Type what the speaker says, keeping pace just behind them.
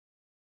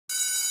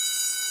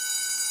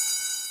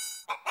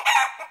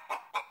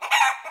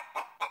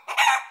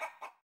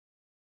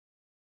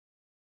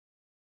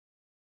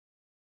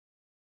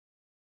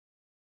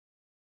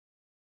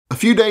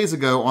few days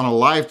ago on a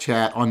live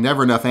chat on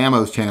Never Enough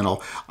Ammo's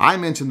channel, I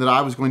mentioned that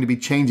I was going to be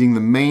changing the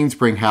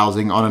mainspring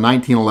housing on a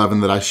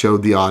 1911 that I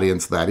showed the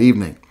audience that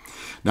evening.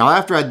 Now,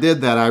 after I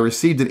did that, I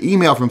received an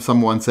email from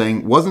someone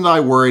saying, wasn't I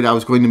worried I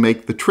was going to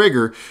make the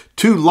trigger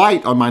too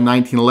light on my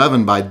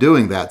 1911 by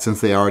doing that, since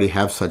they already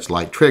have such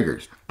light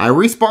triggers? I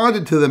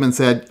responded to them and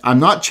said, I'm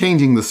not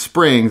changing the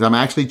springs, I'm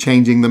actually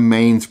changing the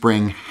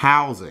mainspring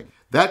housing.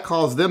 That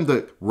caused them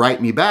to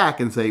write me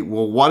back and say,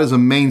 well, what is a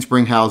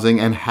mainspring housing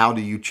and how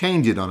do you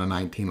change it on a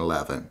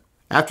 1911?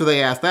 After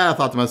they asked that, I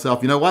thought to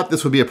myself, you know what?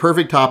 This would be a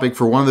perfect topic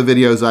for one of the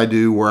videos I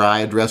do where I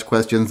address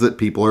questions that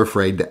people are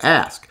afraid to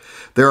ask.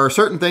 There are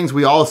certain things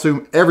we all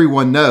assume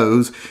everyone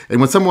knows, and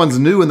when someone's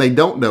new and they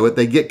don't know it,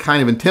 they get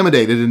kind of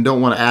intimidated and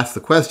don't want to ask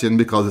the question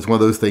because it's one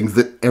of those things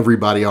that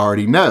everybody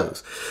already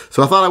knows.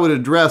 So I thought I would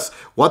address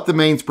what the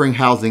mainspring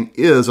housing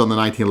is on the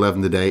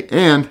 1911 today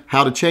and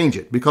how to change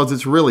it, because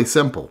it's really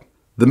simple.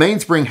 The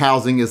mainspring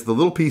housing is the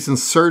little piece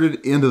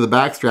inserted into the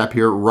backstrap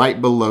here right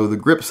below the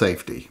grip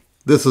safety.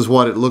 This is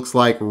what it looks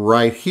like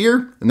right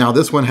here. Now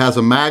this one has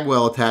a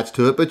magwell attached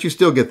to it, but you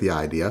still get the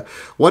idea.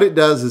 What it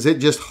does is it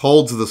just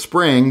holds the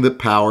spring that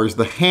powers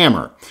the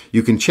hammer.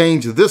 You can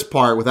change this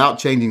part without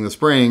changing the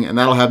spring, and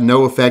that'll have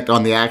no effect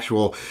on the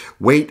actual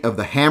weight of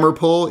the hammer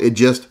pull. It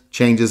just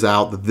changes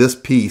out this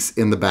piece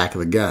in the back of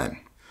the gun.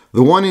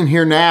 The one in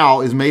here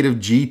now is made of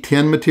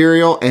G10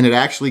 material, and it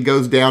actually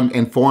goes down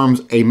and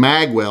forms a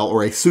magwell,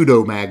 or a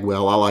pseudo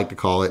magwell, I like to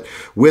call it,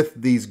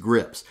 with these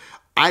grips.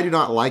 I do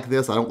not like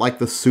this. I don't like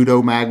the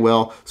pseudo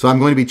magwell, so I'm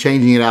going to be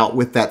changing it out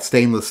with that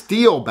stainless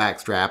steel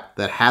backstrap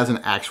that has an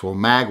actual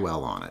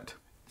magwell on it.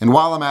 And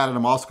while I'm at it,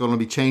 I'm also going to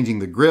be changing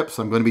the grips.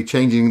 I'm going to be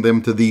changing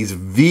them to these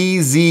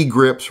VZ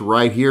grips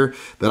right here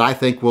that I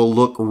think will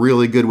look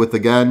really good with the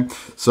gun.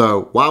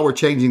 So while we're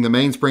changing the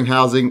mainspring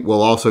housing,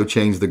 we'll also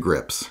change the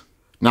grips.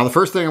 Now, the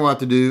first thing I want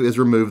to do is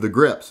remove the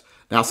grips.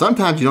 Now,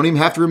 sometimes you don't even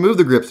have to remove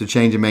the grips to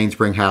change a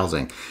mainspring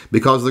housing,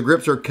 because the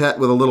grips are cut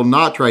with a little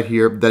notch right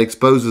here that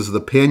exposes the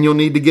pin you'll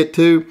need to get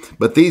to,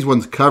 but these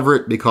ones cover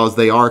it because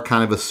they are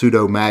kind of a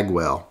pseudo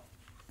magwell.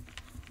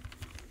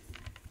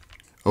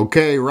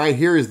 Okay, right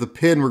here is the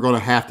pin we're going to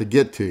have to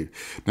get to.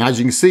 Now, as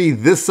you can see,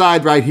 this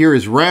side right here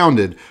is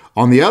rounded.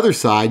 On the other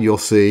side, you'll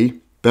see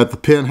that the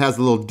pin has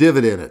a little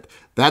divot in it.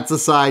 That's the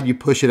side you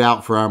push it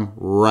out from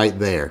right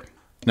there.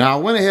 Now,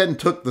 I went ahead and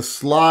took the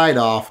slide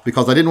off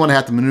because I didn't want to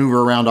have to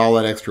maneuver around all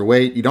that extra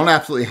weight. You don't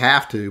absolutely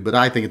have to, but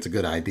I think it's a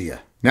good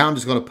idea. Now I'm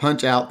just going to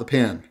punch out the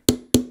pin.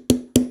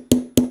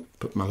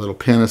 Put my little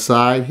pin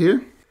aside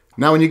here.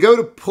 Now, when you go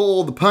to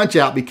pull the punch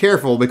out, be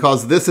careful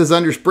because this is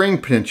under spring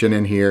tension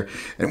in here.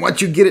 And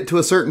once you get it to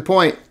a certain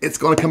point, it's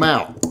going to come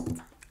out.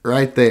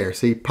 Right there.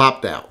 See,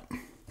 popped out.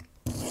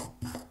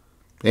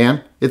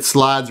 And it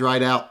slides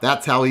right out.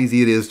 That's how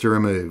easy it is to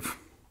remove.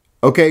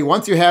 Okay,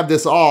 once you have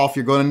this off,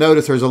 you're going to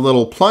notice there's a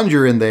little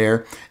plunger in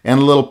there and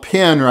a little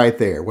pin right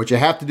there. What you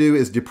have to do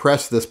is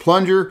depress this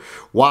plunger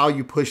while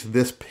you push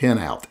this pin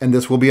out. And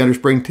this will be under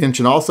spring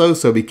tension also,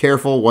 so be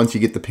careful once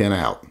you get the pin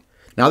out.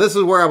 Now, this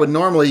is where I would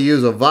normally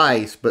use a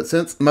vise, but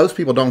since most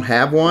people don't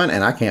have one,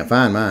 and I can't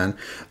find mine,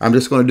 I'm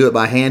just going to do it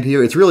by hand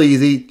here. It's really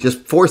easy.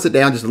 Just force it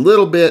down just a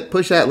little bit,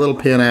 push that little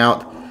pin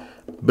out,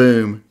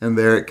 boom, and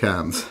there it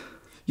comes.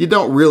 You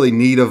don't really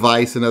need a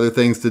vise and other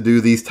things to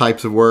do these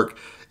types of work.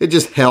 It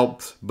just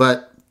helps,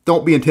 but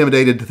don't be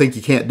intimidated to think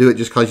you can't do it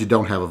just because you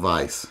don't have a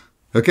vise.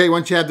 Okay,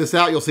 once you have this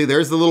out, you'll see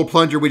there's the little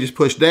plunger we just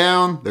pushed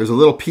down. There's a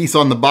little piece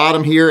on the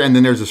bottom here, and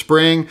then there's a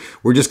spring.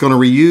 We're just going to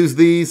reuse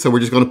these, so we're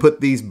just going to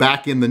put these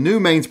back in the new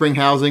mainspring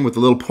housing with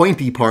the little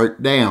pointy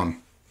part down.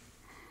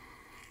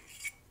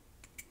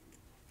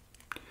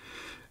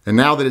 And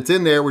now that it's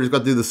in there, we're just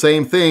going to do the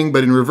same thing,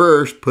 but in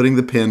reverse, putting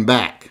the pin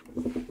back.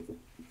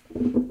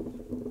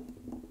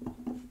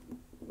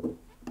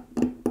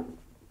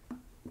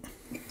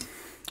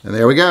 And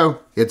there we go.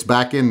 It's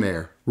back in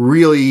there.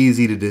 Really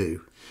easy to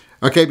do.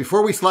 Okay,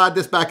 before we slide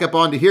this back up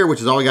onto here, which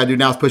is all we got to do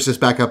now is push this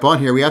back up on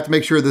here, we have to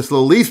make sure this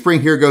little leaf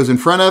spring here goes in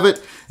front of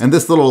it, and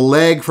this little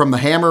leg from the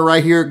hammer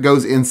right here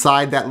goes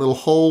inside that little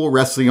hole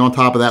resting on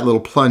top of that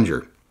little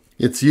plunger.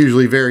 It's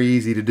usually very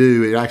easy to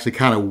do. It actually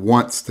kind of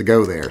wants to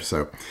go there.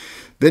 So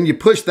then you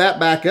push that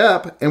back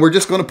up, and we're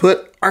just going to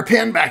put our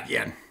pin back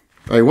in.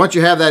 All right, once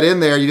you have that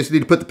in there, you just need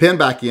to put the pin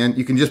back in.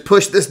 You can just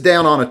push this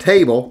down on a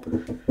table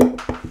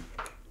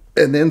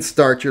and then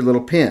start your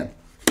little pin.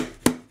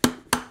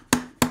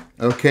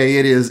 Okay,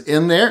 it is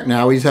in there.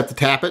 Now we just have to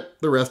tap it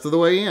the rest of the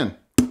way in.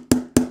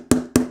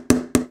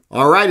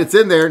 All right, it's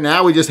in there.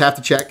 Now we just have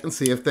to check and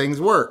see if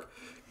things work.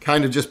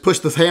 Kind of just push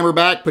this hammer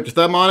back, put your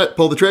thumb on it,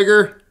 pull the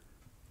trigger,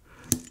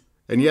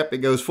 and yep, it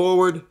goes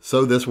forward,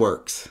 so this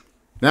works.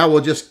 Now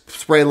we'll just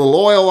spray a little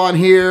oil on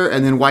here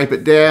and then wipe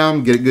it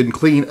down, get it good and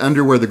clean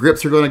under where the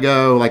grips are going to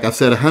go. Like I've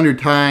said 100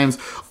 times,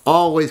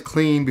 always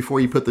clean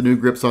before you put the new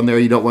grips on there.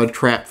 You don't want to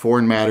trap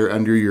foreign matter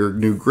under your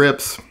new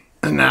grips.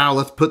 And now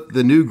let's put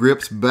the new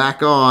grips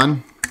back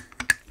on.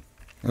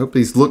 I hope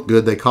these look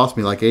good. They cost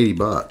me like 80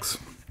 bucks,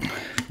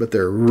 but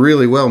they're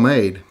really well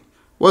made.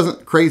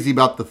 Wasn't crazy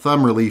about the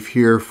thumb relief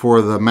here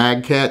for the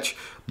mag catch,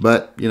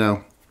 but you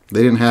know,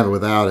 They didn't have it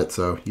without it,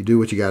 so you do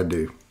what you got to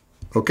do.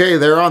 Okay,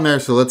 they're on there,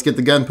 so let's get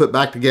the gun put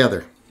back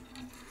together.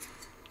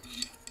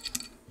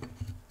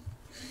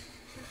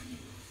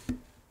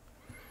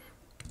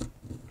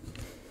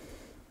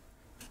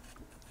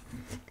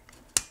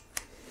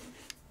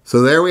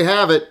 So there we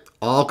have it,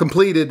 all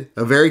completed.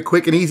 A very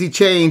quick and easy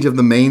change of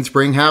the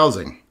mainspring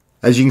housing.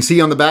 As you can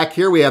see on the back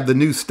here, we have the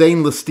new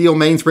stainless steel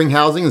mainspring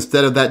housing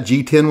instead of that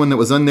G10 one that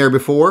was in there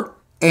before.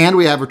 And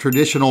we have a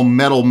traditional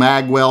metal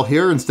mag well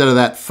here instead of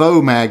that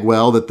faux mag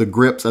well that the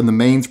grips and the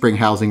mainspring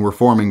housing were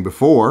forming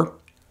before.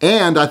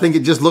 And I think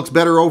it just looks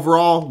better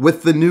overall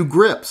with the new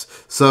grips.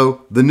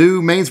 So the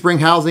new mainspring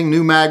housing,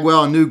 new mag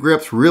well, and new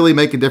grips really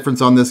make a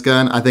difference on this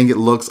gun. I think it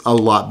looks a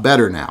lot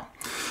better now.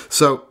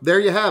 So there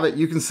you have it.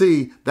 You can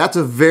see that's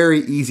a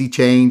very easy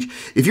change.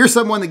 If you're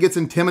someone that gets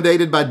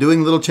intimidated by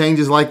doing little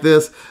changes like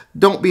this,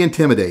 don't be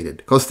intimidated,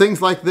 because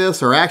things like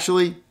this are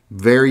actually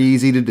very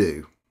easy to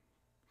do.